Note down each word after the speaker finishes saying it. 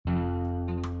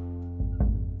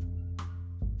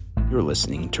You're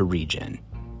listening to ReGen,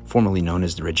 formerly known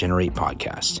as the Regenerate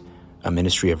Podcast, a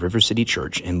ministry of River City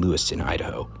Church in Lewiston,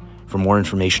 Idaho. For more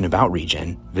information about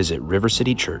ReGen, visit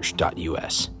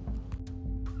rivercitychurch.us.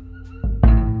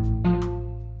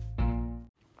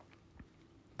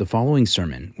 The following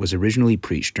sermon was originally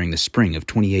preached during the spring of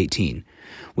 2018.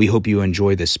 We hope you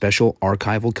enjoy this special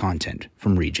archival content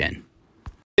from ReGen.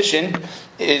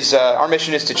 Our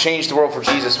mission is to change the world for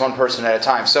Jesus one person at a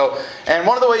time. And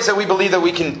one of the ways that we believe that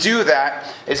we can do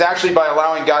that is actually by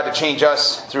allowing God to change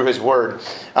us through His Word.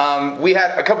 We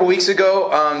had a couple weeks ago,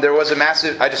 there was a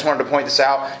massive, I just wanted to point this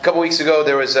out. A couple weeks ago,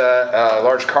 there was a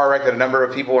large car wreck that a number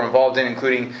of people were involved in,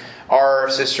 including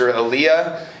our sister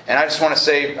Aaliyah. And I just want to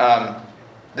say,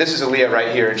 this is Aaliyah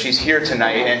right here, and she's here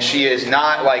tonight, and she is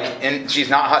not she's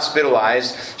not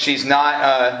hospitalized. She's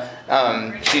not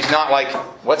like,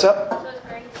 what's up?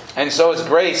 And so is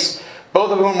Grace,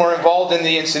 both of whom were involved in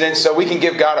the incident, so we can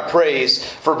give God a praise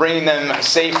for bringing them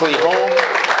safely home,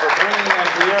 for bringing them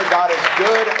here. God is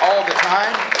good all the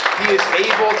time. He is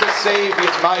able to save. He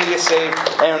is mighty to save.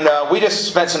 And we just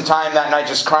spent some time that night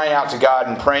just crying out to God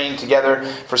and praying together.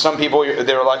 For some people,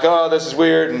 they were like, oh, this is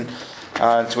weird, and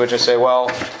to which I say, well,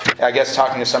 I guess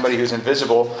talking to somebody who's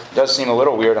invisible does seem a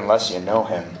little weird unless you know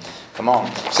him. Come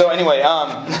on. So anyway,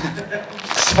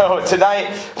 so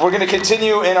tonight we're going to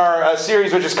continue in our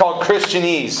series, which is called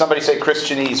Christianese. Somebody say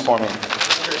Christianese for me.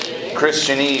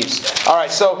 Christianese. All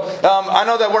right, so I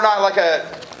know that we're not like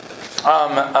a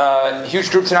huge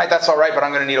group tonight. That's all right, but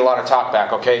I'm going to need a lot of talk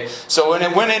back, okay? So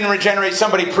when in Regenerate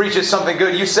somebody preaches something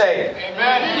good, you say,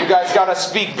 Amen. You guys got to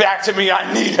speak back to me.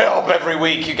 I need help every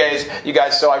week, you guys.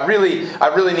 So I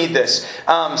really need this.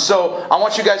 So I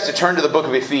want you guys to turn to the book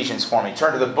of Ephesians for me.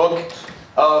 Turn to the book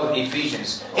of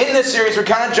Ephesians. In this series, we're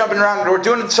kind of jumping around. We're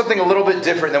doing something a little bit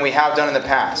different than we have done in the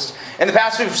past. In the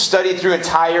past, we've studied through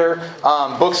entire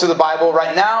books of the Bible.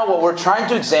 Right now, what we're trying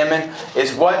to examine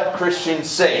is what Christians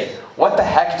say. What the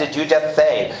heck did you just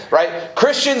say? Right?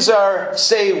 Christians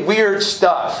say weird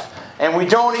stuff. And we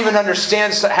don't even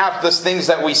understand half the things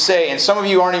that we say. And some of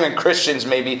you aren't even Christians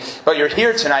maybe, but you're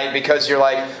here tonight because you're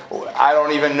like, I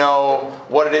don't even know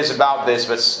what it is about this,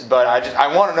 but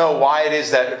I want to know why it is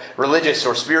that religious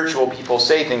or spiritual people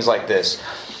say things like this.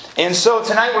 And so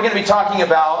tonight we're going to be talking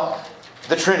about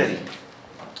the Trinity.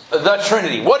 The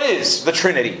Trinity. What is the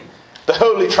Trinity? The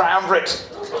Holy Triumvirate.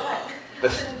 The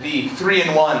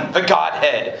three-in-one. The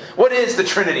Godhead. What is the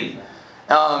Trinity?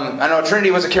 I know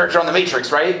Trinity was a character on The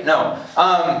Matrix, right? No.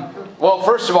 Well,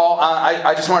 first of all,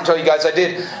 I just want to tell you guys, I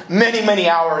did many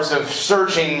hours of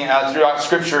searching throughout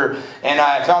Scripture, and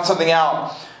I found something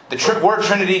out. The word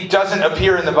Trinity doesn't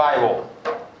appear in the Bible.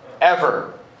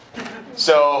 Ever.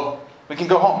 So, we can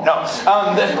go home. No.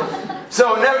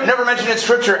 So never mentioned in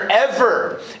Scripture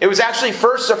ever. It was actually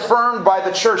first affirmed by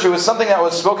the church. It was something that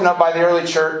was spoken up by the early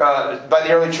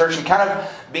church, and kind of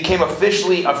became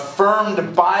officially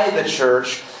affirmed by the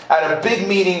church at a big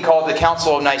meeting called the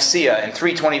Council of Nicaea in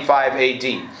 325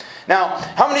 AD. Now,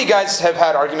 how many of you guys have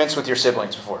had arguments with your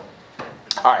siblings before?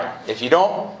 All right. If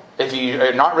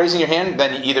you're not raising your hand,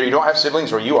 then either you don't have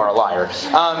siblings or you are a liar.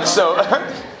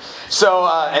 So,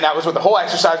 and that was what the whole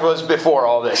exercise was before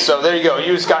all this. So there you go.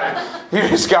 You just got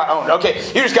owned. Okay,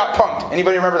 you just got punked.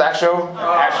 Anybody remember that show?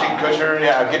 Ashton Kutcher.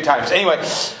 Yeah, good times. Anyway,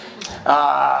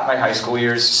 my high school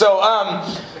years. So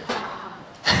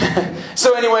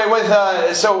anyway, when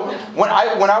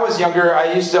I was younger,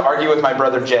 I used to argue with my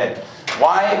brother Jed.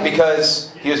 Why?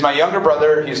 Because he was my younger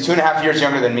brother. He was 2.5 years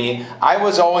younger than me. I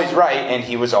was always right, and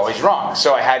he was always wrong.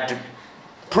 So I had to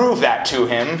prove that to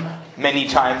him many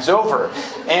times over.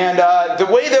 And the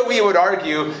way that we would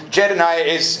argue, Jed and I,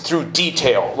 is through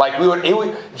detail. Like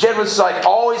Jed was like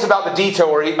always about the detail.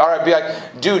 Or I'd be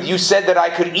like, dude, you said that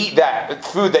I could eat that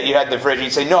food that you had in the fridge.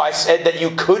 He'd say, no, I said that you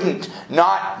couldn't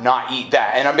not eat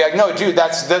that. And I'd be like, no, dude,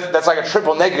 that's like a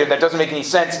triple negative. That doesn't make any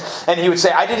sense. And he would say,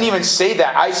 I didn't even say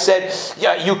that. I said,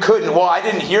 yeah, you couldn't. Well, I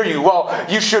didn't hear you. Well,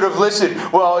 you should have listened.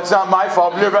 Well, it's not my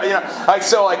fault.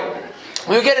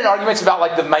 We would get in arguments about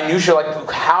like the minutiae, like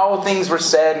how things were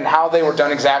said and how they were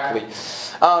done exactly.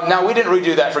 Now, we didn't really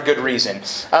do that for good reason.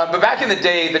 But back in the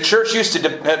day, the church used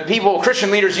to, Christian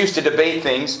leaders used to debate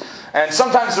things. And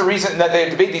sometimes the reason that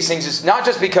they debate these things is not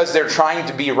just because they're trying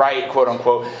to be right, quote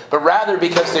unquote, but rather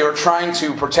because they were trying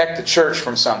to protect the church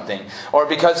from something. Or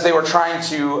because they were trying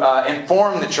to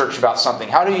inform the church about something.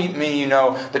 How do you mean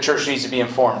the church needs to be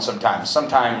informed sometimes?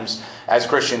 Sometimes, as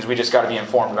Christians, we just got to be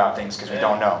informed about things because we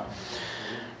don't know.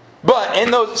 But in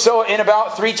about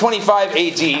 325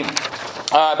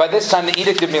 AD, by this time the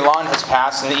Edict of Milan has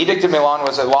passed, and the Edict of Milan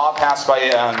was a law passed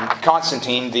by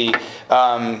Constantine, the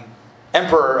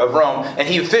emperor of Rome, and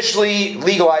he officially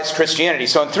legalized Christianity.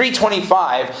 So in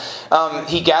 325,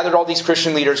 he gathered all these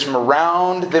Christian leaders from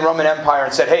around the Roman Empire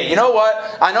and said, hey, you know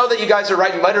what? I know that you guys are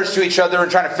writing letters to each other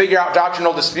and trying to figure out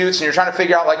doctrinal disputes, and you're trying to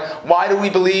figure out, like, why do we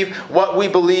believe what we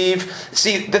believe?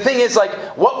 See, the thing is, like,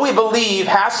 what we believe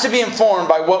has to be informed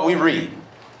by what we read.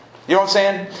 You know what I'm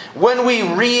saying? When we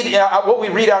read, what we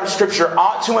read out of Scripture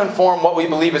ought to inform what we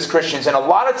believe as Christians. And a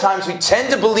lot of times we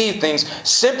tend to believe things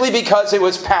simply because it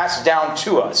was passed down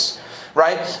to us.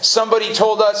 Right? Somebody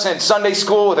told us in Sunday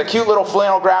school with a cute little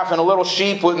flannel graph and a little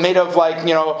sheep made of, like,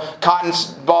 cotton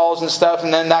balls and stuff,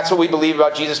 and then that's what we believe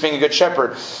about Jesus being a good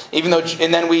shepherd.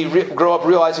 And then we grow up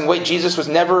realizing, wait, Jesus was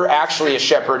never actually a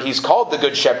shepherd. He's called the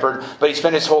good shepherd, but he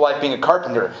spent his whole life being a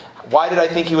carpenter. Why did I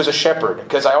think he was a shepherd?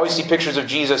 Because I always see pictures of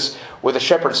Jesus with a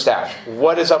shepherd's staff.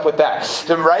 What is up with that?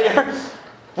 Right?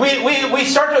 We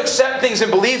start to accept things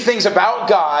and believe things about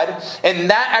God, and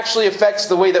that actually affects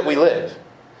the way that we live.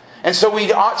 And so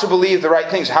we ought to believe the right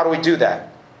things. How do we do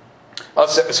that?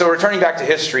 So returning back to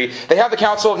history, they have the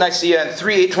Council of Nicaea in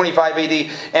 325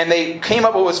 AD, and they came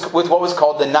up with what was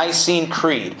called the Nicene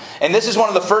Creed. And this is one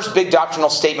of the first big doctrinal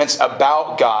statements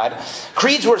about God.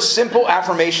 Creeds were simple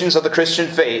affirmations of the Christian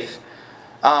faith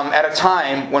at a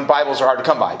time when Bibles are hard to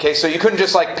come by. Okay, so you couldn't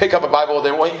just pick up a Bible.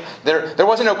 There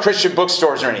wasn't no Christian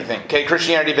bookstores or anything. Okay,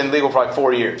 Christianity had been legal for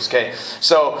 4 years. Okay,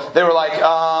 so they were like,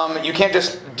 you can't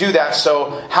just do that.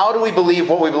 So how do we believe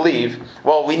what we believe?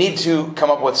 Well, we need to come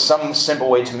up with some simple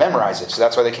way to memorize it. So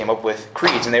that's why they came up with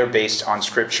creeds, and they were based on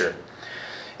Scripture.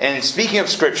 And speaking of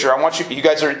Scripture, I want you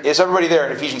guys is everybody there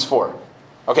in Ephesians 4?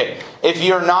 Okay, if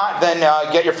you're not, then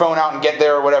get your phone out and get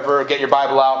there or whatever. Get your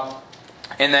Bible out.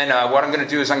 And then what I'm going to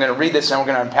do is I'm going to read this and we're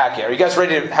going to unpack it. Are you guys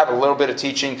ready to have a little bit of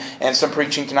teaching and some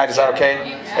preaching tonight? Is that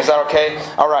okay? Is that okay?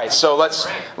 All right. So let's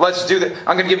do that.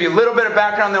 I'm going to give you a little bit of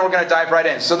background, then we're going to dive right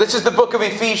in. So this is the book of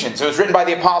Ephesians. It was written by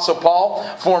the Apostle Paul,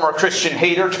 former Christian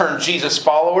hater turned Jesus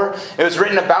follower. It was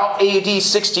written about AD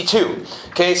 62.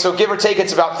 Okay, so give or take,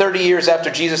 it's about 30 years after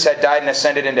Jesus had died and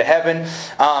ascended into heaven,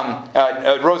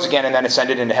 rose again and then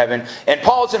ascended into heaven. And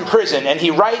Paul's in prison, and he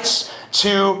writes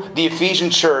to the Ephesian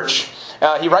church.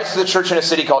 He writes to the church in a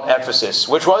city called Ephesus,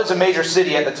 which was a major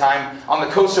city at the time on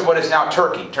the coast of what is now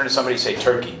Turkey. Turn to somebody and say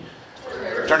Turkey.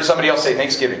 Turn to somebody else and say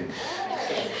Thanksgiving.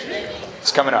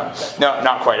 It's coming up. No,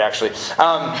 not quite actually.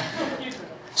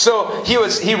 So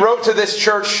he wrote to this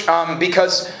church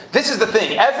because this is the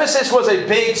thing. Ephesus was a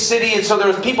big city, and so there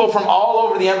was people from all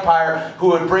over the empire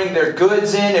who would bring their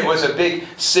goods in. It was a big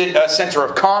center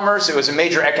of commerce. It was a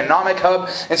major economic hub.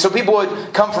 And so people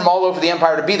would come from all over the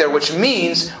empire to be there, which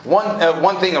means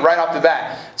one thing right off the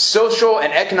bat: social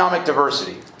and economic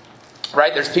diversity.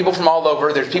 Right? There's people from all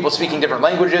over. There's people speaking different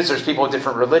languages. There's people of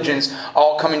different religions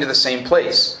all coming to the same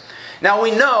place. Now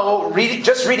we know,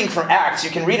 just reading from Acts,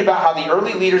 you can read about how the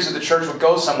early leaders of the church would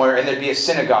go somewhere and there'd be a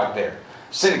synagogue there.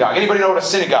 Synagogue. Anybody know what a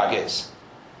synagogue is?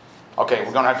 Okay,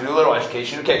 we're going to have to do a little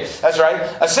education. Okay, that's right.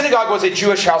 A synagogue was a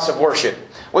Jewish house of worship.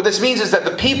 What this means is that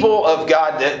the people of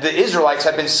God, the Israelites,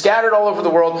 had been scattered all over the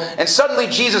world, and suddenly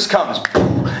Jesus comes.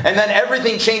 And then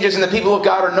everything changes, and the people of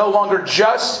God are no longer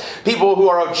just people who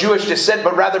are of Jewish descent,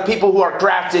 but rather people who are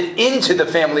grafted into the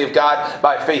family of God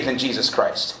by faith in Jesus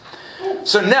Christ.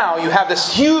 So now you have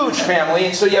this huge family,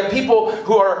 and so you have people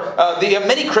who are, you have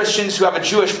many Christians who have a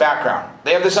Jewish background.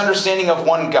 They have this understanding of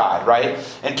one God, right?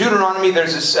 In Deuteronomy,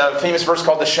 there's this famous verse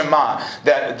called the Shema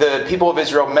that the people of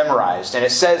Israel memorized, and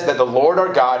it says that the Lord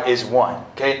our God is one.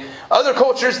 Okay? Other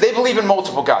cultures, they believe in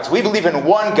multiple gods. We believe in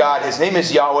one God. His name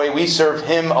is Yahweh. We serve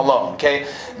Him alone. Okay?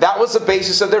 That was the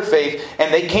basis of their faith,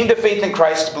 and they came to faith in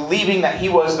Christ believing that He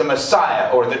was the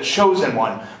Messiah, or the chosen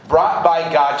one, brought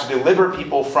by God to deliver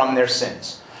people from their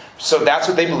sins. So that's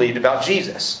what they believed about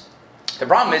Jesus. The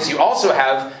problem is you also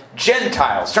have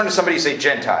Gentiles. Turn to somebody and say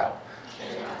Gentile.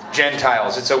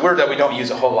 Gentiles. It's a word that we don't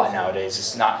use a whole lot nowadays.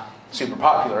 It's not super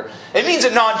popular. It means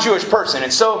a non-Jewish person.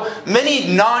 And so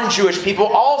many non-Jewish people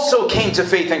also came to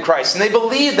faith in Christ. And they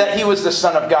believed that He was the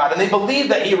Son of God. And they believed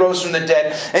that He rose from the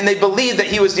dead. And they believed that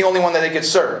He was the only one that they could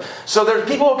serve. So there's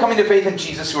people who are coming to faith in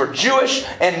Jesus who are Jewish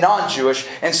and non-Jewish.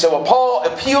 And so what Paul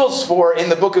appeals for in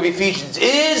the book of Ephesians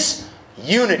is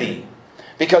unity.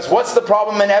 Because what's the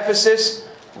problem in Ephesus?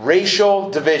 Racial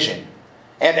division.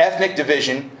 And ethnic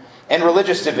division. And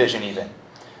religious division even.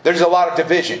 There's a lot of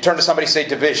division. Turn to somebody and say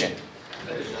division.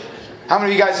 How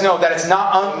many of you guys know that it's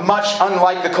not much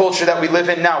unlike the culture that we live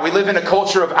in now? We live in a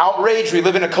culture of outrage. We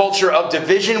live in a culture of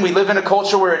division. We live in a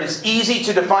culture where it is easy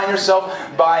to define yourself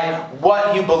by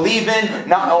what you believe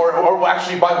in, or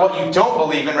actually by what you don't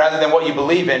believe in rather than what you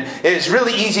believe in. It is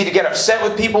really easy to get upset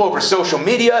with people over social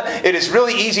media. It is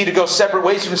really easy to go separate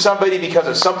ways from somebody because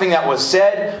of something that was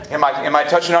said. Am I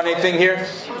touching on anything here?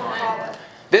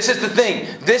 This is the thing.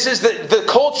 This is the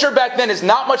culture back then is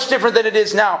not much different than it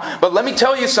is now. But let me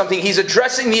tell you something. He's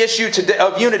addressing the issue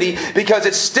of unity because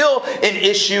it's still an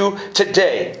issue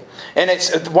today. And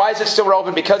why is it still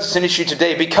relevant? Because it's an issue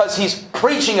today. Because he's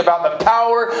preaching about the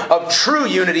power of true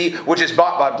unity, which is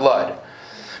bought by blood.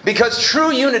 Because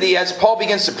true unity, as Paul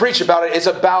begins to preach about it,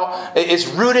 is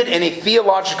rooted in a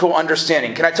theological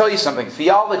understanding. Can I tell you something?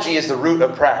 Theology is the root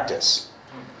of practice.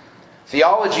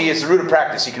 Theology is the root of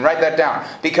practice. You can write that down.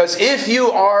 Because if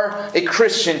you are a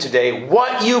Christian today,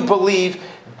 what you believe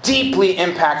deeply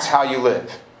impacts how you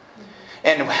live.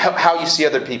 And how you see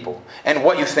other people. And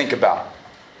what you think about.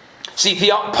 See,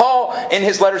 Paul, in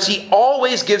his letters, he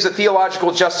always gives a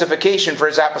theological justification for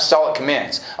his apostolic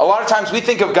commands. A lot of times we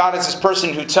think of God as this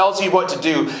person who tells you what to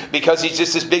do because he's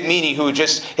just this big meanie who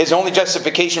his only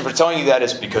justification for telling you that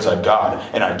is because I'm God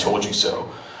and I told you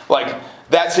so.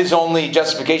 That's his only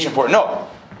justification for it. No.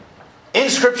 In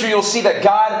Scripture, you'll see that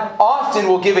God often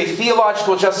will give a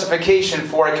theological justification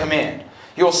for a command.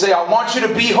 He will say, I want you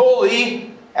to be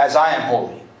holy as I am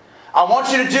holy. I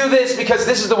want you to do this because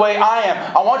this is the way I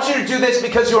am. I want you to do this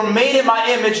because you're made in my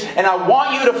image and I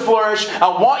want you to flourish. I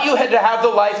want you to have the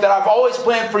life that I've always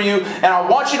planned for you and I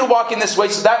want you to walk in this way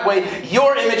so that way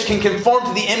your image can conform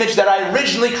to the image that I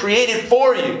originally created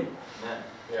for you.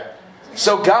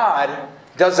 So God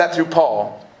does that through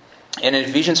Paul. And in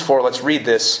Ephesians 4, let's read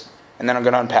this and then I'm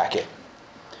going to unpack it.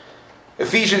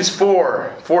 Ephesians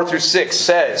 4:4-6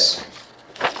 says,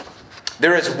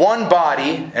 there is one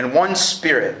body and one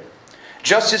Spirit,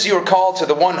 just as you are called to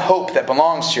the one hope that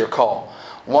belongs to your call.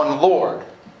 One Lord,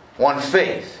 one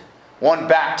faith, one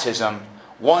baptism,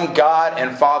 one God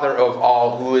and Father of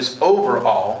all, who is over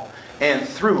all, and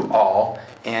through all,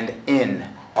 and in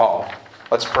all.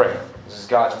 Let's pray. This is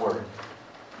God's Word.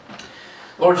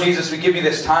 Lord Jesus, we give you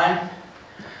this time.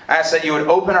 I ask that you would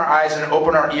open our eyes and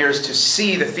open our ears to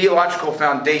see the theological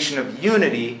foundation of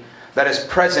unity that is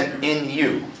present in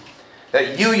you.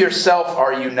 That you yourself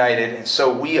are united, and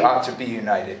so we ought to be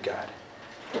united, God.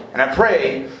 And I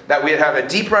pray that we'd have a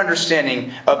deeper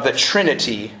understanding of the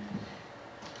Trinity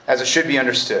as it should be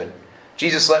understood.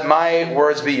 Jesus, let my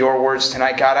words be your words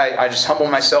tonight. God, I just humble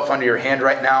myself under your hand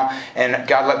right now. And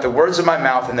God, let the words of my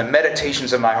mouth and the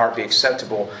meditations of my heart be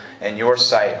acceptable in your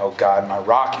sight, oh God, my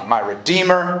rock and my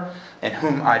redeemer, in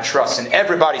whom I trust. And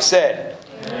everybody said,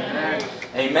 Amen.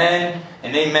 Amen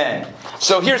and amen.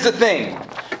 So here's the thing.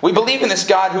 We believe in this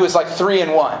God who is like 3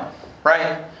 in 1,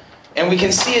 right? And we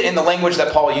can see it in the language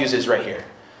that Paul uses right here.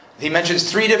 He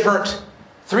mentions three different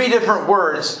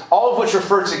words, all of which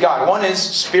refer to God. One is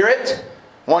Spirit,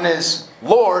 one is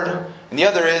Lord, and the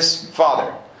other is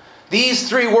Father. These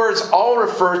three words all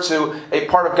refer to a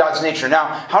part of God's nature. Now,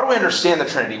 how do we understand the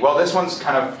Trinity? Well, this one's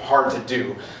kind of hard to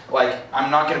do. I'm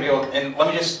not going to be able, and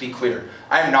let me just be clear.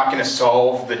 I am not going to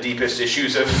solve the deepest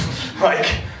issues of,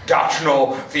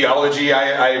 doctrinal theology.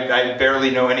 I barely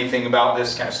know anything about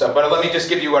this kind of stuff. But let me just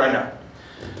give you what I know.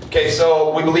 Okay,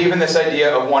 so we believe in this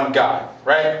idea of one God,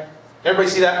 right? Everybody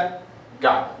see that?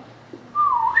 God.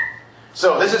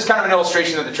 So this is kind of an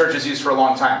illustration that the church has used for a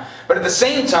long time. But at the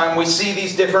same time, we see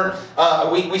these different,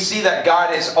 we see that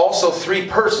God is also 3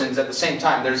 persons at the same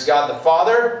time. There's God the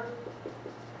Father,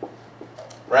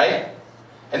 right?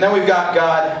 And then we've got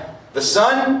God the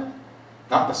Son,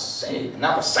 not the sand,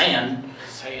 God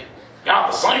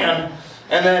the Son,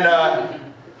 and then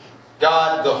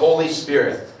God the Holy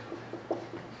Spirit.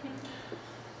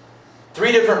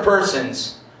 3 different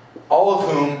persons, all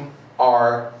of whom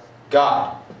are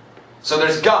God. So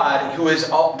there's God who is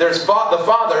there's the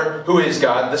Father who is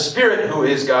God, the Spirit who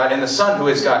is God, and the Son who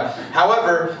is God.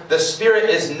 However, the Spirit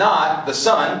is not the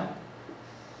Son,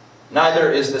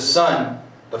 neither is the Son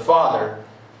the Father,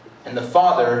 and the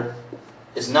Father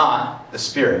is not the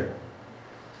Spirit.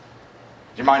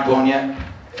 Is your mind blown yet?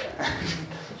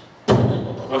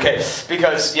 Okay,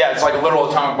 because it's like a little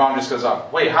atomic bomb just goes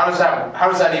off. Wait, how does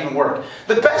that even work?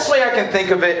 The best way I can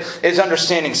think of it is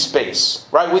understanding space,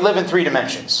 right? We live in 3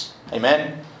 dimensions.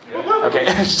 Amen? Okay.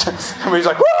 Everybody's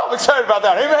like, whoa, I'm excited about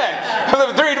that. Amen. I live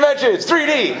in 3 dimensions,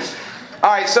 3D.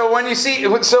 All right, so when you see,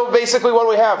 so basically what do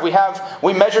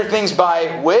we measure things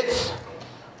by width,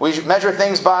 we measure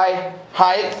things by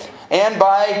height, and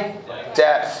by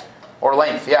depth, or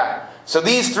length, yeah. So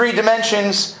these 3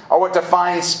 dimensions are what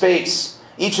define space.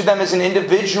 Each of them is an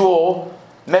individual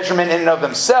measurement in and of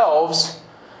themselves.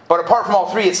 But apart from all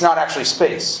three, it's not actually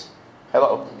space.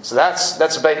 Hello. So that's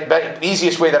the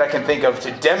easiest way that I can think of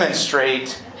to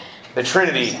demonstrate the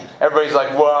Trinity. Everybody's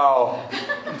like, wow,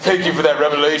 thank you for that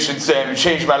revelation, Sam. You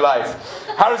changed my life.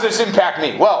 How does this impact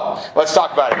me? Well, let's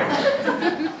talk about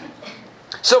it.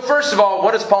 So first of all,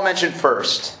 what does Paul mention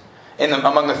first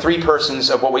among the three persons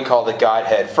of what we call the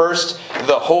Godhead? First,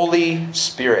 the Holy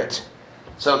Spirit.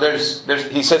 So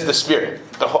he says the Spirit.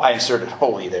 I inserted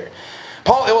holy there.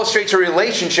 Paul illustrates a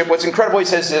relationship. What's incredible, he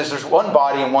says, is there's one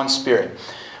body and one Spirit.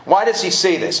 Why does he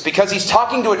say this? Because he's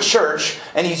talking to a church,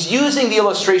 and he's using the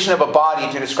illustration of a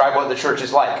body to describe what the church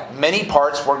is like. Many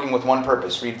parts working with one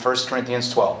purpose. Read 1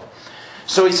 Corinthians 12.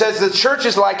 So he says the church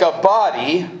is like a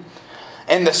body,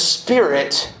 and the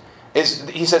Spirit is,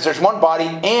 he says there's one body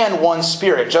and one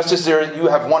Spirit, just as you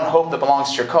have one hope that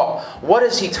belongs to your call. What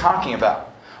is he talking about?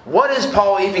 What is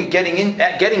Paul even getting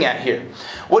at here?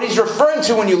 What he's referring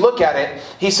to when you look at it,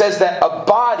 he says that a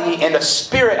body and a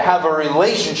spirit have a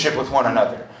relationship with one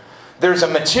another. There's a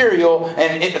material,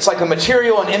 and it's like a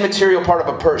material and immaterial part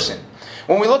of a person.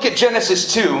 When we look at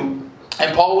Genesis 2,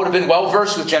 and Paul would have been well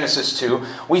versed with Genesis 2,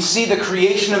 we see the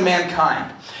creation of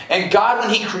mankind. And God,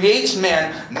 when He creates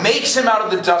man, makes him out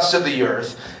of the dust of the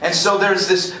earth. And so there's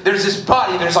this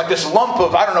body, there's like this lump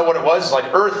of, I don't know what it was,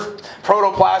 like earth,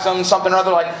 protoplasm, something or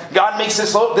other. Like God makes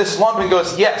this lump and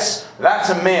goes, yes, that's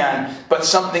a man, but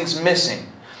something's missing.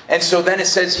 And so then it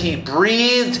says He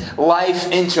breathed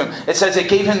life into him. It says it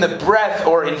gave him the breath,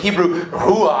 or in Hebrew,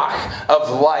 ruach,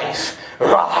 of life.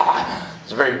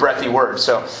 It's a very breathy word.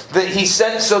 So he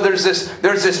said, so there's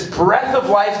this breath of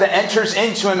life that enters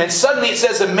into him, and suddenly it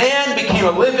says a man became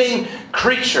a living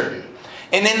creature.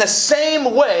 And in the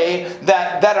same way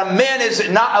that a man is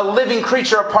not a living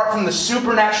creature apart from the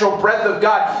supernatural breath of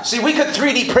God. See, we could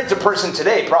 3D print a person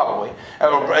today, probably,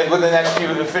 within the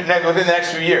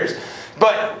next few years.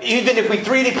 But even if we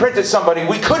 3D printed somebody,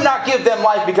 we could not give them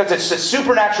life because it's a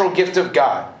supernatural gift of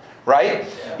God. Right?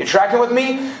 You tracking with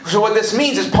me? So what this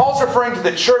means is Paul's referring to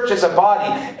the church as a body.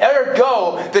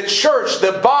 Ergo, the church,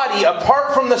 the body,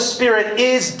 apart from the Spirit,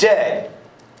 is dead.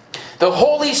 The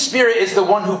Holy Spirit is the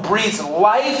one who breathes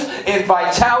life and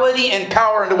vitality and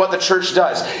power into what the church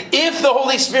does. If the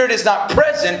Holy Spirit is not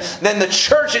present, then the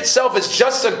church itself is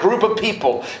just a group of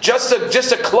people, just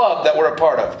a club that we're a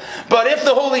part of. But if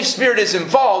the Holy Spirit is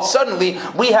involved, suddenly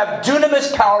we have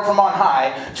dunamis power from on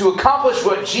high to accomplish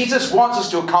what Jesus wants us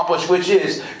to accomplish, which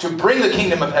is to bring the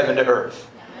kingdom of heaven to earth.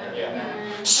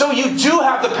 So you do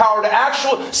have the power to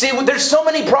actually... See, there's so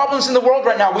many problems in the world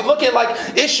right now. We look at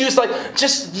like issues like...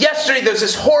 Just yesterday, there's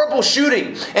this horrible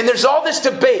shooting. And there's all this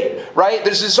debate, right?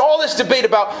 There's all this debate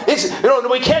about...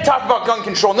 we can't talk about gun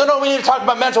control. No, we need to talk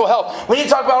about mental health. We need to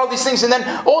talk about all these things. And then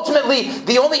ultimately,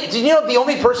 the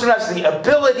only person who has the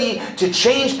ability to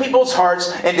change people's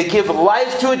hearts and to give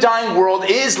life to a dying world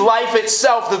is life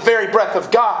itself, the very breath of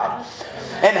God.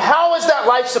 And how is that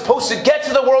life supposed to get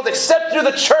to the world except through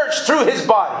the church, through His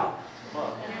body?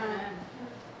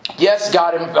 Yes,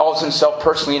 God involves Himself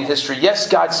personally in history. Yes,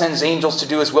 God sends angels to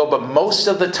do His will. But most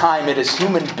of the time, it is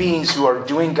human beings who are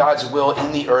doing God's will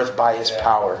in the earth by His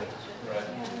power.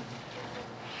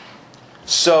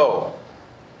 So,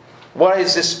 why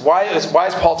is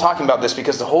Paul talking about this?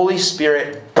 Because the Holy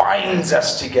Spirit binds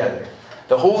us together.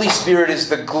 The Holy Spirit is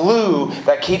the glue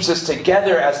that keeps us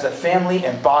together as the family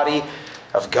and body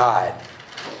of God.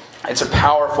 It's a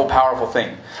powerful, powerful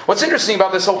thing. What's interesting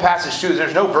about this whole passage too is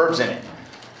there's no verbs in it.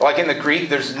 Like in the Greek,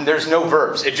 there's no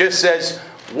verbs. It just says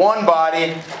one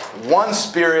body, one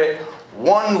Spirit,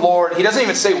 one Lord. He doesn't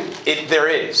even say there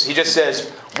is. He just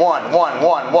says one.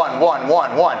 Why?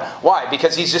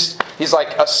 Because he's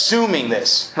like assuming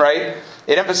this, right?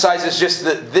 It emphasizes just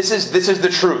that this is the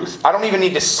truth. I don't even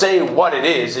need to say what it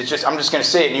is. I'm just going to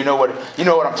say it, and you know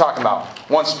what I'm talking about.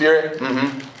 One Spirit.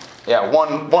 Mm-hmm. Yeah,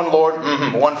 one Lord,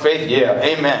 one faith, yeah,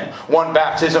 amen. One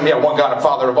baptism, yeah, one God and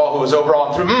Father of all who is over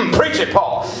all and through. Preach it,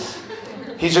 Paul.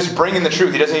 He's just bringing the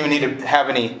truth. He doesn't even need to have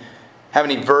any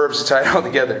verbs to tie it all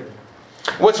together.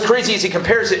 What's crazy is he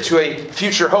compares it to a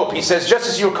future hope. He says, just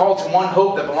as you are called to one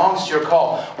hope that belongs to your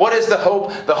call. What is the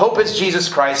hope? The hope is Jesus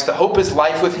Christ. The hope is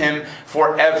life with Him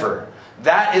forever.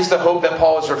 That is the hope that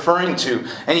Paul is referring to.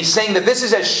 And he's saying that this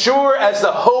is as sure as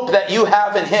the hope that you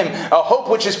have in Him. A hope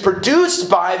which is produced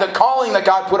by the calling that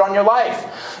God put on your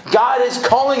life. God is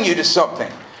calling you to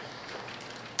something.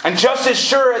 And just as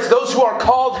sure as those who are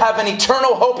called have an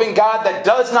eternal hope in God that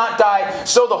does not die,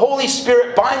 so the Holy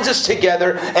Spirit binds us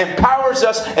together, empowers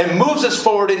us, and moves us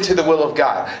forward into the will of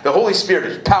God. The Holy Spirit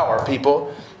is power,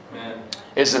 people.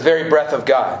 It's the very breath of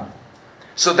God.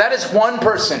 So that is one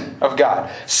person of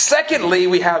God. Secondly,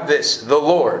 we have this, the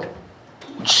Lord,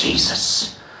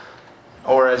 Jesus.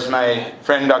 Or as my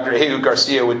friend Dr. Jesus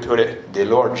Garcia would put it, the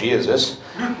Lord Jesus.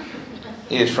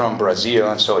 He is from Brazil,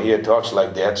 and so he talks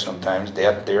like that sometimes.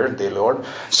 That there, the Lord.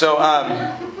 So,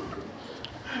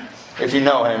 if you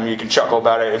know him, you can chuckle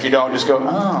about it. If you don't, just go,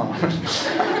 oh.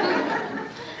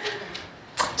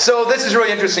 So this is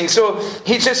really interesting. So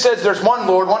he just says there's one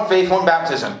Lord, one faith, one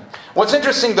baptism. What's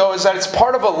interesting, though, is that it's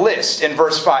part of a list in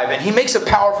verse 5. And he makes a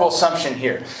powerful assumption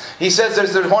here. He says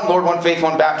there's one Lord, one faith,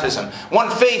 one baptism. One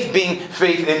faith being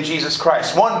faith in Jesus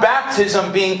Christ. One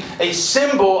baptism being a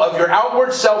symbol of your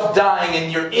outward self dying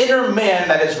and your inner man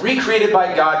that is recreated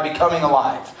by God becoming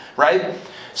alive. Right?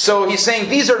 So he's saying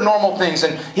these are normal things.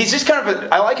 And he's just kind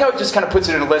of, I like how he just kind of puts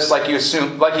it in a list like he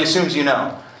assumes you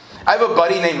know. I have a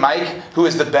buddy named Mike who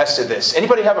is the best at this.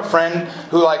 Anybody have a friend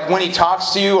who, like, when he talks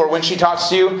to you or when she talks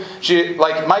to you,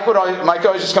 Mike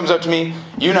always just comes up to me,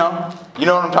 you know what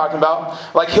I'm talking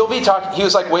about? Like, he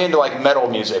was like way into like metal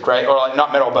music, right? Or like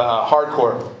not metal, but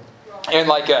hardcore. And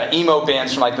like emo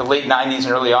bands from like the late 90s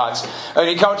and early aughts. And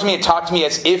he'd come to me and talk to me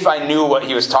as if I knew what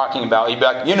he was talking about. He'd be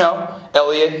like,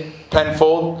 Elliot,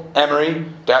 Penfold, Emery,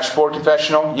 Dashboard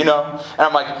Confessional, And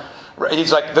I'm like,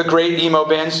 he's like, the great emo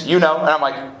bands, And I'm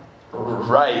like,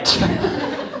 right.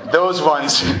 Those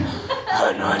ones. I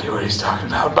have no idea what he's talking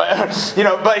about. But,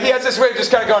 but he has this way of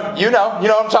just kind of going, you know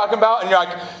what I'm talking about? And you're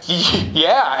like,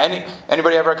 yeah.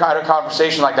 Anybody ever had a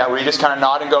conversation like that where you just kind of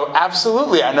nod and go,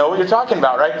 absolutely, I know what you're talking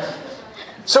about, right?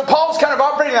 So Paul's kind of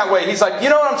operating that way. He's like, you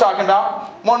know what I'm talking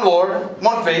about? One Lord,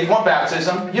 one faith, one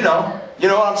baptism. You know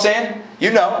what I'm saying?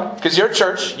 Because you're a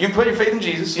church. You put your faith in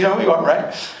Jesus. You know who you are,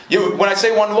 right? When I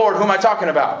say one Lord, who am I talking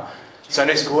about?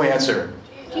 Sunday school answer.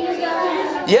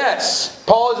 Yes.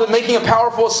 Paul is making a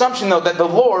powerful assumption, though, that the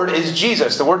Lord is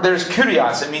Jesus. The word there is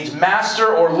kurios. It means master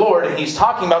or Lord, and he's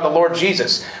talking about the Lord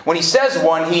Jesus. When he says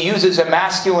one, he uses a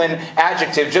masculine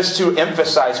adjective just to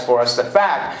emphasize for us the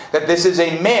fact that this is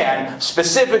a man,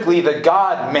 specifically the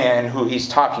God-man who he's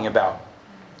talking about.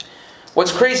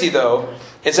 What's crazy, though,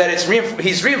 is that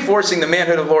he's reinforcing the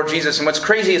manhood of the Lord Jesus, and what's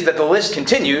crazy is that the list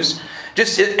continues,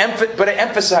 but it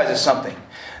emphasizes something.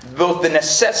 Both the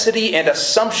necessity and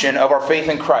assumption of our faith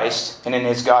in Christ and in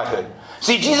His Godhood.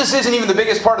 See, Jesus isn't even the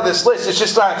biggest part of this list. It's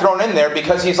just kind of thrown in there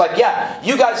because he's like, yeah,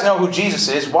 you guys know who Jesus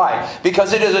is. Why?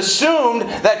 Because it is assumed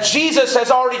that Jesus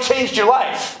has already changed your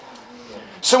life.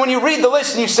 So when you read the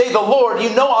list and you say the Lord,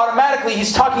 you know automatically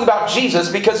he's talking about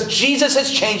Jesus because Jesus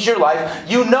has changed your life.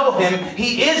 You know Him.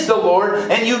 He is the Lord.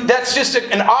 And that's just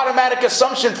an automatic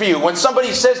assumption for you. When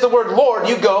somebody says the word Lord,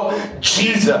 you go,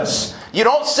 Jesus. You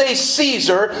don't say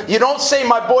Caesar. You don't say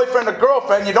my boyfriend or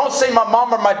girlfriend. You don't say my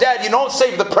mom or my dad. You don't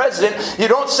say the president. You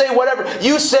don't say whatever.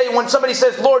 You say, when somebody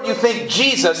says Lord, you think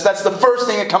Jesus. That's the first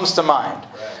thing that comes to mind.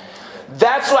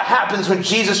 That's what happens when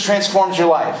Jesus transforms your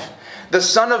life. The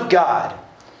Son of God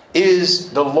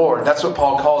is the Lord. That's what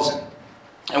Paul calls Him.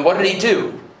 And what did He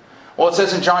do? Well, it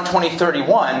says in John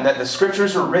 20:31 that the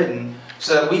Scriptures were written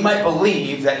so that we might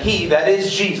believe that He, that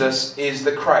is Jesus, is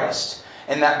the Christ.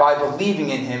 And that by believing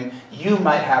in Him, you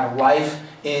might have life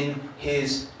in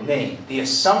His name. The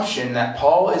assumption that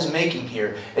Paul is making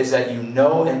here is that you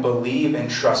know and believe and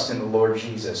trust in the Lord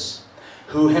Jesus,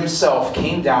 who Himself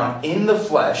came down in the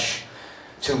flesh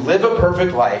to live a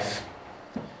perfect life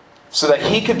so that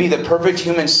He could be the perfect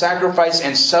human sacrifice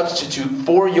and substitute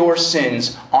for your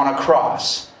sins on a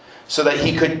cross. So that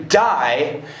He could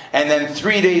die, and then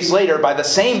 3 days later, by the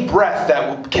same breath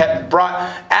that brought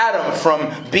Adam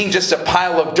from being just a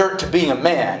pile of dirt to being a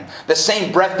man, the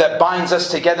same breath that binds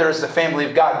us together as the family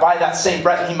of God, by that same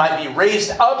breath He might be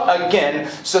raised up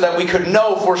again so that we could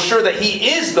know for sure that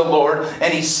He is the Lord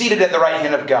and He's seated at the right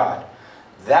hand of God.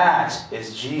 That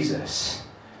is Jesus.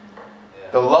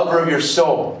 The lover of your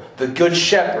soul, the good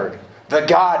shepherd, the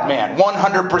God-man,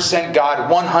 100% God,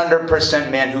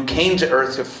 100% man, who came to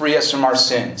earth to free us from our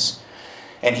sins.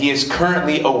 And He is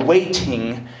currently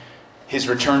awaiting His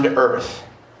return to earth.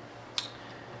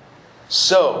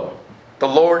 So, the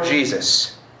Lord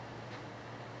Jesus.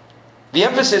 The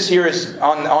emphasis here is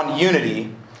on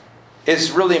unity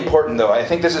is really important, though. I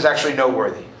think this is actually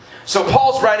noteworthy. So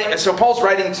Paul's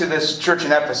writing to this church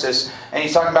in Ephesus, and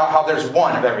he's talking about how there's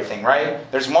one of everything, right?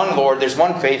 There's one Lord, there's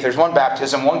one faith, there's one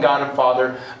baptism, one God and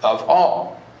Father of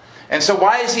all. And so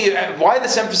why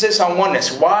this emphasis on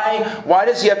oneness? Why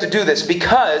does he have to do this?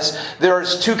 Because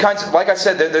there's two kinds, like I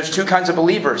said, there's two kinds of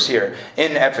believers here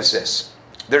in Ephesus.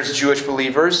 There's Jewish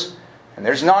believers and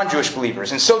there's non-Jewish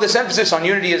believers. And so this emphasis on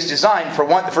unity is designed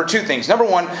for two things. Number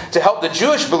one, to help the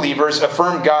Jewish believers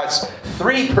affirm God's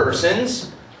three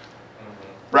persons.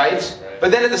 right?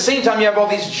 But then at the same time, you have all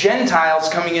these Gentiles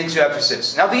coming into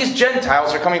Ephesus. Now, these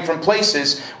Gentiles are coming from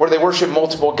places where they worship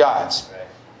multiple gods.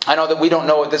 I know that we don't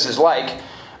know what this is like.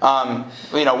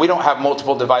 We don't have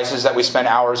multiple devices that we spend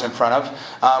hours in front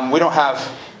of. We don't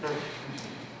have,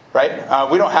 right?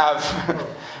 We don't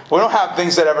have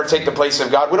things that ever take the place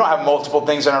of God. We don't have multiple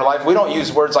things in our life. We don't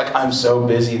use words like, I'm so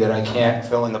busy that I can't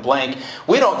fill in the blank.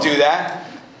 We don't do that.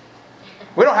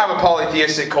 We don't have a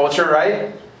polytheistic culture,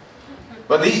 right?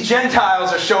 But these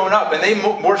Gentiles are showing up, and they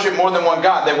worship more than one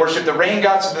God. They worship the rain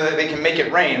god so that they can make it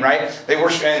rain, right? They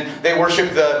worship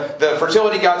the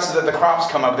fertility god so that the crops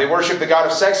come up. They worship the god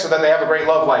of sex so that they have a great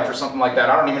love life or something like that.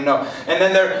 I don't even know.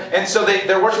 And so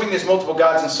they're worshiping these multiple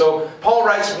gods. And so Paul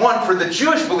writes one for the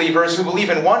Jewish believers who believe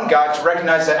in one God to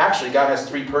recognize that actually God has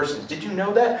three persons. Did you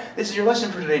know that? This is your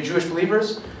lesson for today, Jewish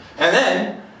believers. And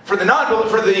then for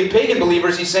the pagan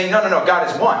believers, he's saying, no, God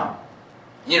is one.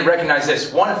 You need to recognize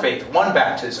this. One faith, one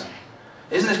baptism.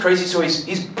 Isn't this crazy? So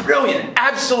he's brilliant,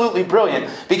 absolutely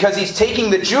brilliant, because he's taking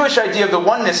the Jewish idea of the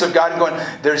oneness of God and going,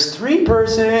 there's three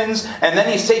persons, and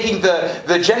then he's taking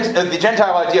the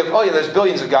Gentile idea of, oh yeah, there's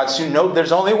billions of gods, so no,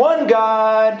 there's only one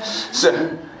God.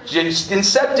 So just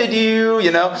incepted you,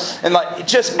 and like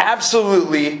just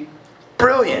absolutely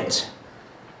brilliant.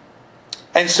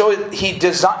 And so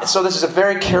so this is a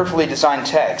very carefully designed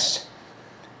text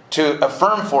to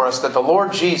affirm for us that the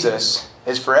Lord Jesus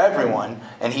is for everyone,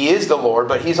 and He is the Lord,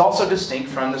 but He's also distinct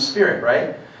from the Spirit,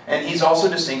 right? And He's also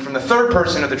distinct from the third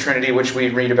person of the Trinity, which we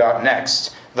read about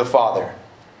next, the Father.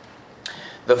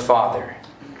 The Father.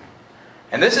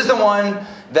 And this is the one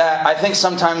that I think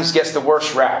sometimes gets the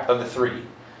worst rap of the three.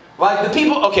 Like the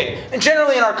people, and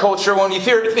generally in our culture, when you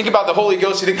think about the Holy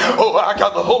Ghost, you think, oh, I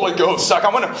got the Holy Ghost. Like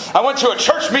I went to a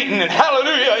church meeting and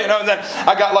hallelujah, and then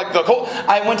I got like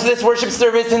I went to this worship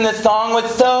service and the song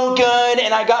was so good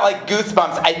and I got like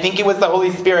goosebumps. I think it was the Holy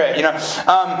Spirit,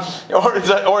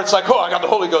 or it's like, oh, I got the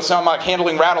Holy Ghost, now I'm like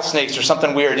handling rattlesnakes or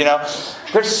something weird,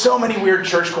 There's so many weird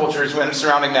church cultures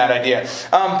surrounding that idea.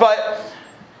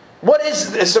 What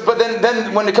is this? But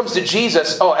then when it comes to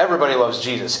Jesus, everybody loves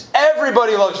Jesus.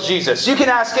 Everybody loves Jesus. You can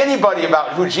ask anybody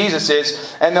about who Jesus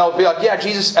is, and they'll be like, yeah,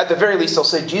 Jesus, at the very least, they'll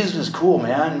say, Jesus was cool,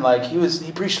 man. Like,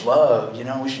 he preached love,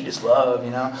 we should just love,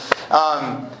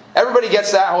 Everybody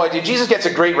gets that whole idea. Jesus gets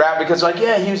a great rap because,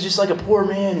 he was just like a poor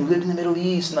man who lived in the Middle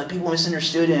East, and like people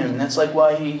misunderstood him, and that's like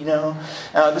why he,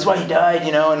 that's why he died,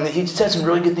 and he just had some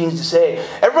really good things to say.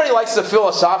 Everybody likes the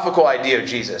philosophical idea of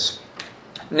Jesus.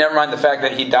 Never mind the fact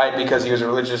that he died because he was a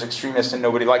religious extremist and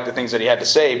nobody liked the things that he had to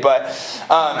say. But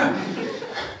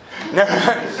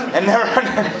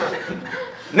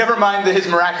never mind his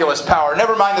miraculous power.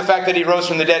 Never mind the fact that he rose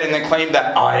from the dead and then claimed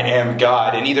that I am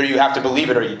God, and either you have to believe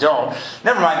it or you don't.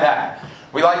 Never mind that.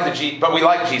 We like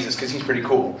Jesus because he's pretty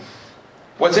cool.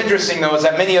 What's interesting, though, is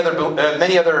that many other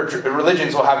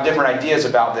religions will have different ideas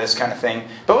about this kind of thing.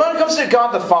 But when it comes to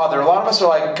God the Father, a lot of us are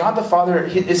like, God the Father,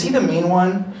 is He the mean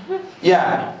one?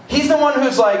 Yeah. He's the one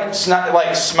who's like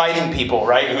smiting people,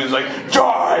 right? Who's like,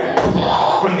 die!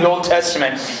 In the Old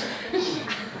Testament.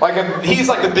 He's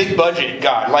like the big budget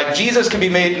God. Like the Jesus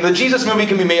movie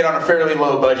can be made on a fairly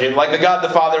low budget. Like the God the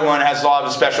Father one has a lot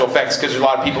of special effects because there's a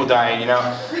lot of people dying,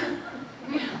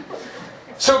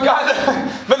 So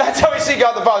but that's how we see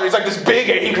God the Father. He's like this big,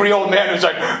 angry old man who's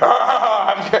like,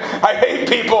 I hate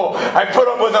people. I put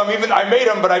up with them. Even I made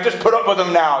them, but I just put up with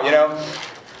them now,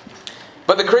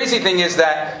 But the crazy thing is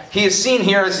that He is seen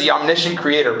here as the omniscient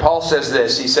creator. Paul says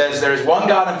this. He says, there's one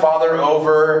God and Father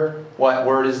over, what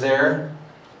word is there?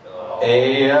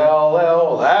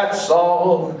 A-L-L, that's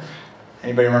all.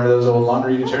 Anybody remember those old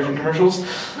laundry detergent commercials?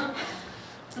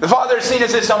 The Father is seen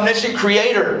as this omniscient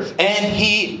creator, and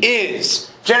He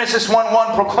is. Genesis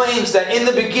 1:1 proclaims that in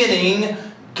the beginning,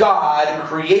 God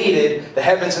created the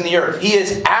heavens and the earth. He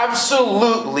is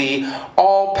absolutely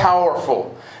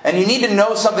all-powerful. And you need to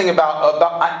know something about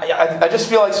I just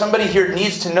feel like somebody here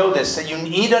needs to know this, that you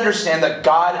need to understand that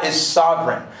God is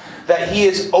sovereign. That He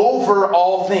is over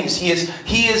all things. He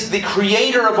is the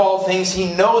creator of all things.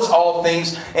 He knows all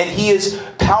things. And He is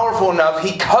powerful enough.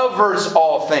 He covers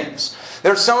all things.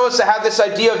 There's some of us that have this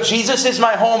idea of Jesus is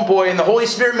my homeboy and the Holy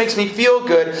Spirit makes me feel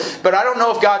good, but I don't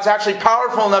know if God's actually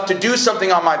powerful enough to do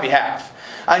something on my behalf.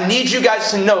 I need you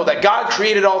guys to know that God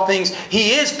created all things.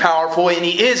 He is powerful and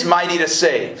He is mighty to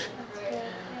save.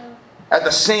 At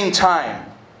the same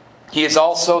time, He is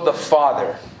also the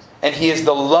Father, and He is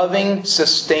the loving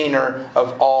sustainer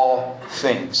of all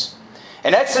things.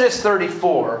 In Exodus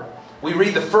 34, we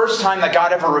read the first time that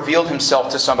God ever revealed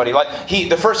himself to somebody. Like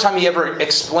the first time he ever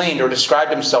explained or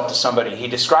described himself to somebody. He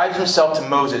describes himself to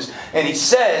Moses. And he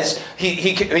says,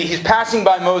 he's passing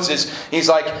by Moses. He's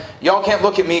like, y'all can't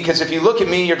look at me because if you look at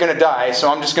me, you're going to die.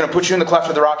 So I'm just going to put you in the cleft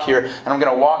of the rock here and I'm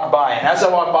going to walk by. And as I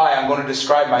walk by, I'm going to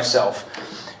describe myself.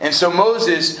 And so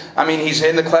Moses, he's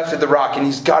in the cleft of the rock and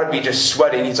he's got to be just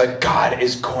sweating. He's like, God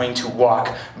is going to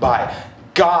walk by.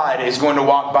 God is going to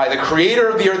walk by. The creator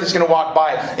of the earth is going to walk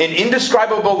by. In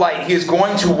indescribable light, he is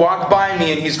going to walk by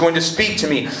me and he's going to speak to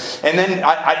me. And then,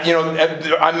 I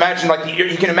imagine,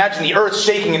 you can imagine the earth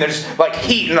shaking and there's like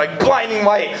heat and like blinding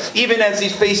light. Even as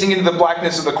he's facing into the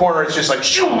blackness of the corner, it's just like,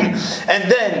 shoo! And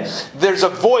then there's a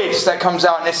voice that comes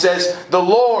out and it says, the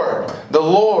Lord,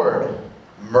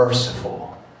 merciful.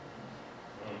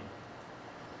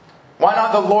 Why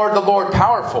not the Lord,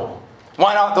 powerful?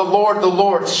 Why not the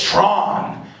Lord,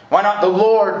 strong? Why not the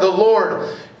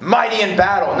Lord, mighty in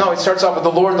battle? No, it starts off with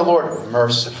the Lord,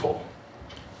 merciful.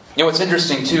 You know what's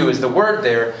interesting too is the word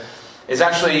there is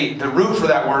actually, the root for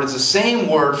that word is the same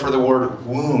word for the word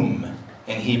womb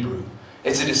in Hebrew.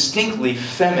 It's a distinctly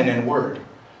feminine word.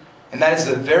 And that is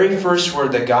the very first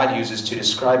word that God uses to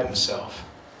describe himself.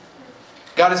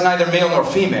 God is neither male nor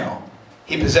female.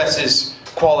 He possesses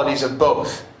qualities of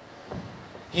both.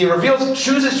 He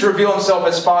chooses to reveal himself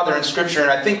as Father in Scripture,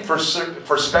 and I think for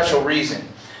special reason.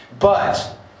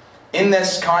 But in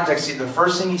this context, the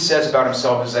first thing he says about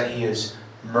himself is that he is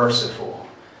merciful.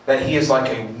 That he is like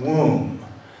a womb.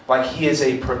 Like he is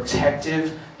a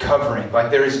protective covering.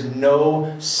 Like there is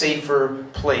no safer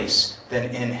place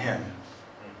than in him.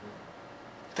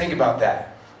 Think about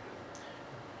that.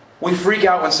 We freak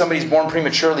out when somebody's born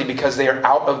prematurely because they are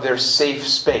out of their safe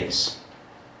space.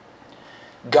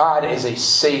 God is a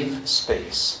safe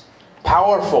space.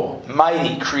 Powerful,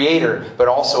 mighty, creator, but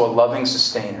also a loving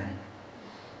sustainer.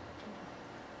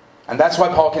 And that's why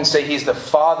Paul can say he's the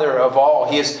Father of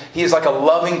all. He is like a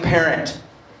loving parent.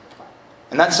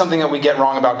 And that's something that we get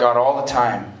wrong about God all the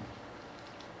time.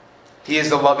 He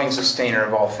is the loving sustainer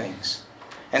of all things.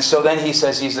 And so then he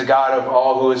says he's the God of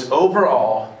all, who is over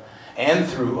all and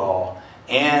through all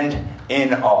and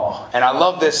in all. And I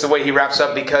love this, the way he wraps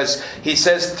up, because he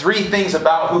says three things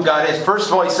about who God is. First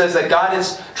of all, he says that God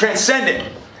is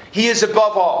transcendent. He is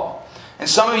above all. And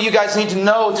some of you guys need to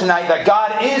know tonight that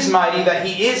God is mighty, that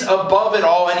he is above it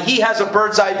all, and he has a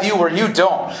bird's eye view where you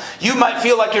don't. You might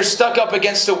feel like you're stuck up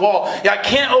against a wall. I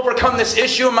can't overcome this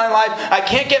issue in my life. I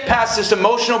can't get past this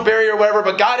emotional barrier or whatever,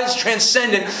 but God is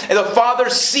transcendent, and the Father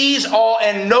sees all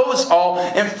and knows all.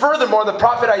 And furthermore, the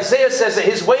prophet Isaiah says that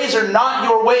his ways are not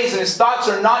your ways and his thoughts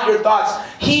are not your thoughts.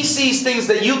 He sees things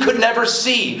that you could never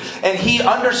see, and he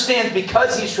understands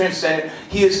because he's transcendent,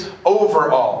 he is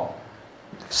over all.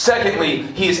 Secondly,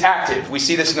 he is active. We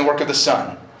see this in the work of the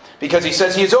Son. Because he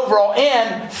says he is over all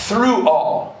and through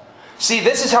all. See,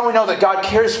 this is how we know that God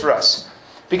cares for us.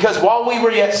 Because while we were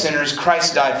yet sinners,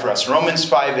 Christ died for us. Romans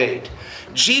 5:8.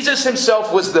 Jesus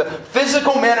himself was the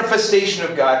physical manifestation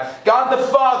of God. God the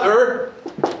Father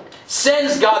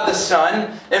sends God the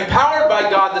Son, empowered by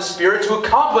God the Spirit, to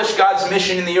accomplish God's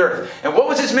mission in the earth. And what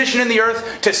was his mission in the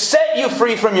earth? To set you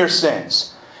free from your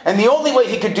sins. And the only way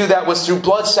he could do that was through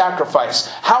blood sacrifice.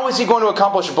 How is he going to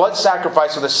accomplish blood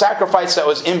sacrifice with a sacrifice that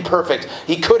was imperfect?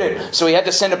 He couldn't. So he had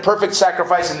to send a perfect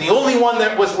sacrifice. And the only one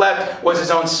that was left was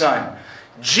his own Son.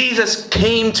 Jesus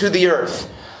came to the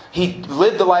earth. He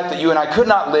lived the life that you and I could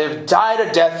not live, died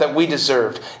a death that we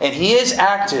deserved. And he is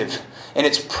active. And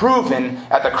it's proven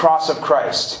at the cross of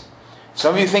Christ.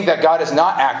 Some of you think that God is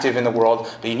not active in the world,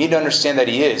 but you need to understand that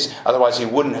he is. Otherwise he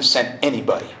wouldn't have sent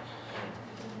anybody.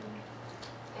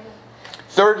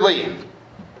 Thirdly,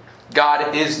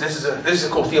 God is, this is a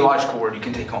cool theological word you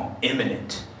can take home,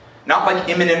 immanent. Not like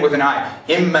imminent with an I,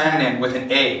 immanent with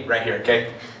an A right here,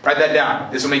 okay? Write that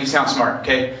down. This will make you sound smart,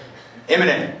 okay?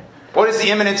 Immanent. What is the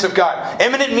immanence of God?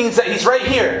 Immanent means that he's right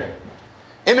here.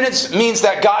 Immanence means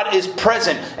that God is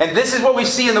present. And this is what we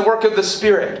see in the work of the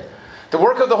Spirit. The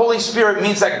work of the Holy Spirit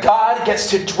means that God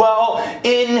gets to dwell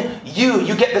in you.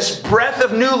 You get this breath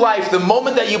of new life the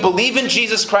moment that you believe in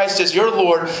Jesus Christ as your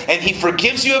Lord and he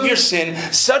forgives you of your sin.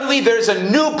 Suddenly there's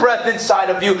a new breath inside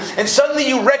of you, and suddenly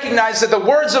you recognize that the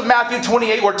words of Matthew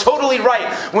 28 were totally right.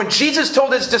 When Jesus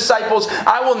told his disciples,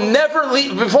 I will never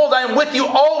leave, behold, I am with you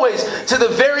always to the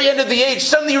very end of the age.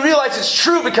 Suddenly you realize it's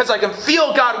true because I can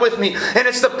feel God with me, and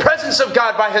it's the presence of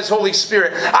God by his Holy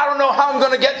Spirit. I don't know how I'm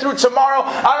going to get through tomorrow.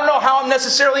 I don't know how how I'm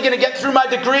necessarily going to get through my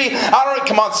degree.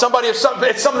 Come on, somebody, if some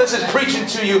of this is preaching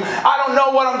to you, I don't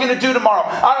know what I'm going to do tomorrow.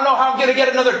 I don't know how I'm going to get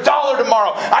another $1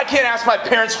 tomorrow. I can't ask my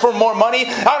parents for more money.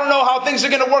 I don't know how things are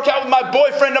going to work out with my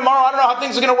boyfriend tomorrow. I don't know how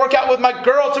things are going to work out with my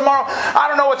girl tomorrow. I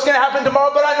don't know what's going to happen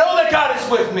tomorrow, but I know that God is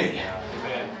with me.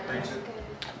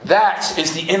 That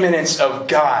is the immanence of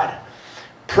God,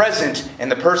 present in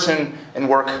the person and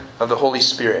work of the Holy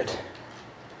Spirit.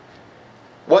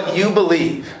 What you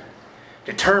believe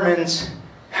determines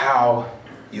how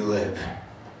you live.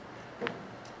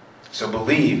 So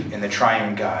believe in the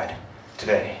triune God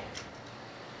today.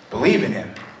 Believe in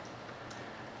Him.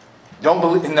 Don't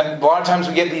believe. A lot of times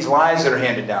we get these lies that are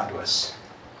handed down to us.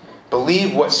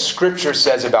 Believe what Scripture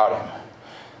says about Him.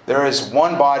 There is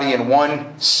one body and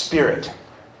one Spirit.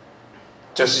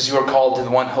 Just as you are called to the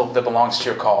one hope that belongs to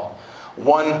your call.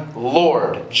 One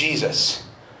Lord, Jesus.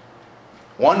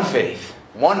 One faith.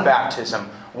 One baptism.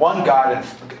 One God and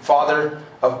Father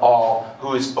of all,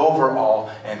 who is over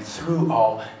all and through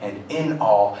all and in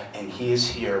all. And He is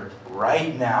here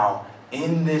right now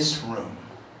in this room.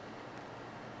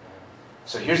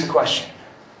 So here's the question.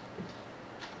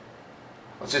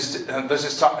 Let's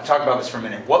just talk about this for a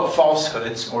minute. What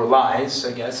falsehoods or lies,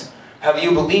 I guess, have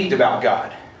you believed about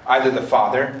God? Either the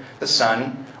Father, the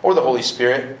Son, or the Holy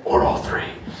Spirit, or all three.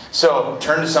 So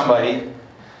turn to somebody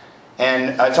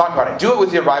and talk about it. Do it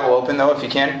with your Bible open, though, if you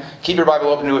can. Keep your Bible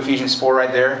open to Ephesians 4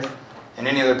 right there, and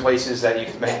any other places that you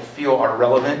feel are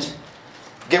relevant.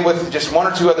 Get with just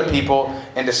one or two other people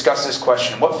and discuss this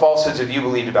question. What falsehoods have you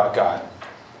believed about God?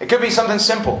 It could be something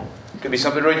simple. It could be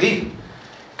something really deep.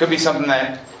 It could be something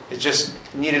that it just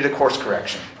needed a course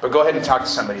correction. But go ahead and talk to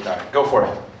somebody about it. Go for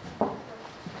it.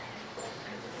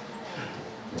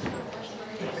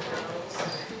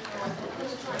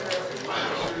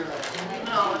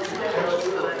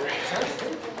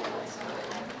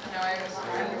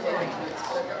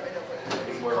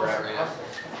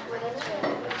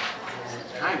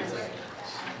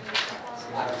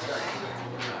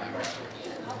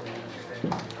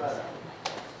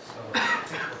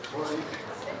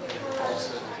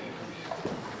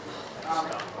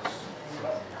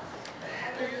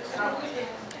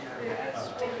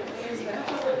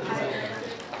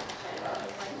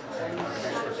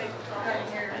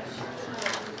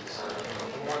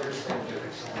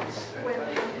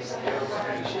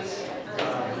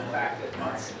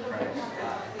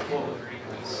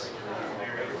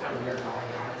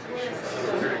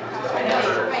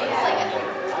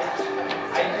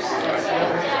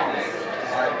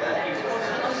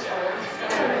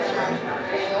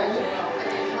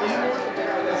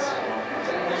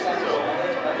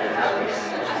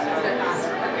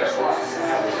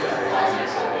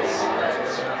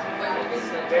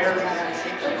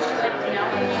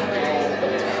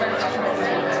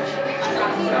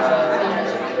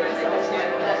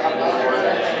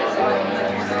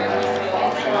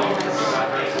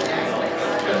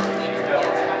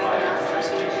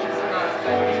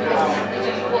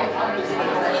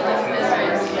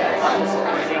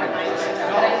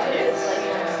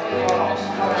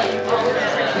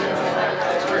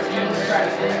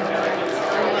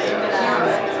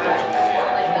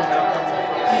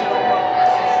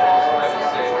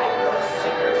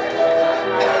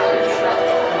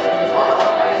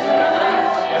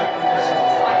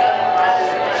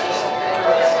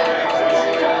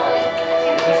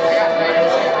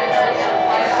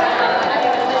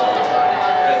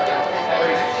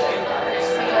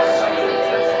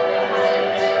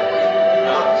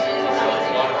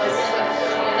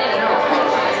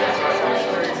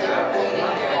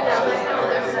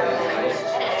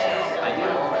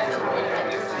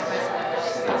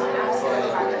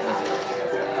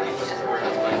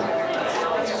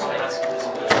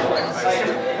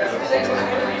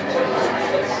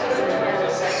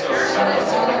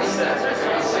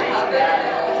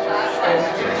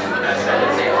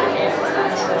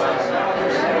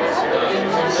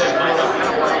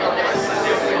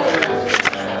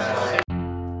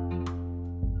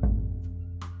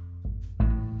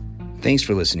 Thanks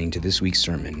for listening to this week's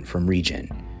sermon from ReGen.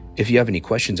 If you have any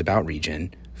questions about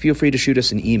ReGen, feel free to shoot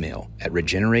us an email at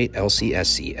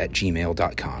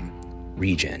regeneratelcsc@gmail.com.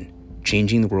 ReGen,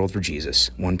 changing the world for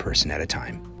Jesus, one person at a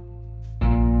time.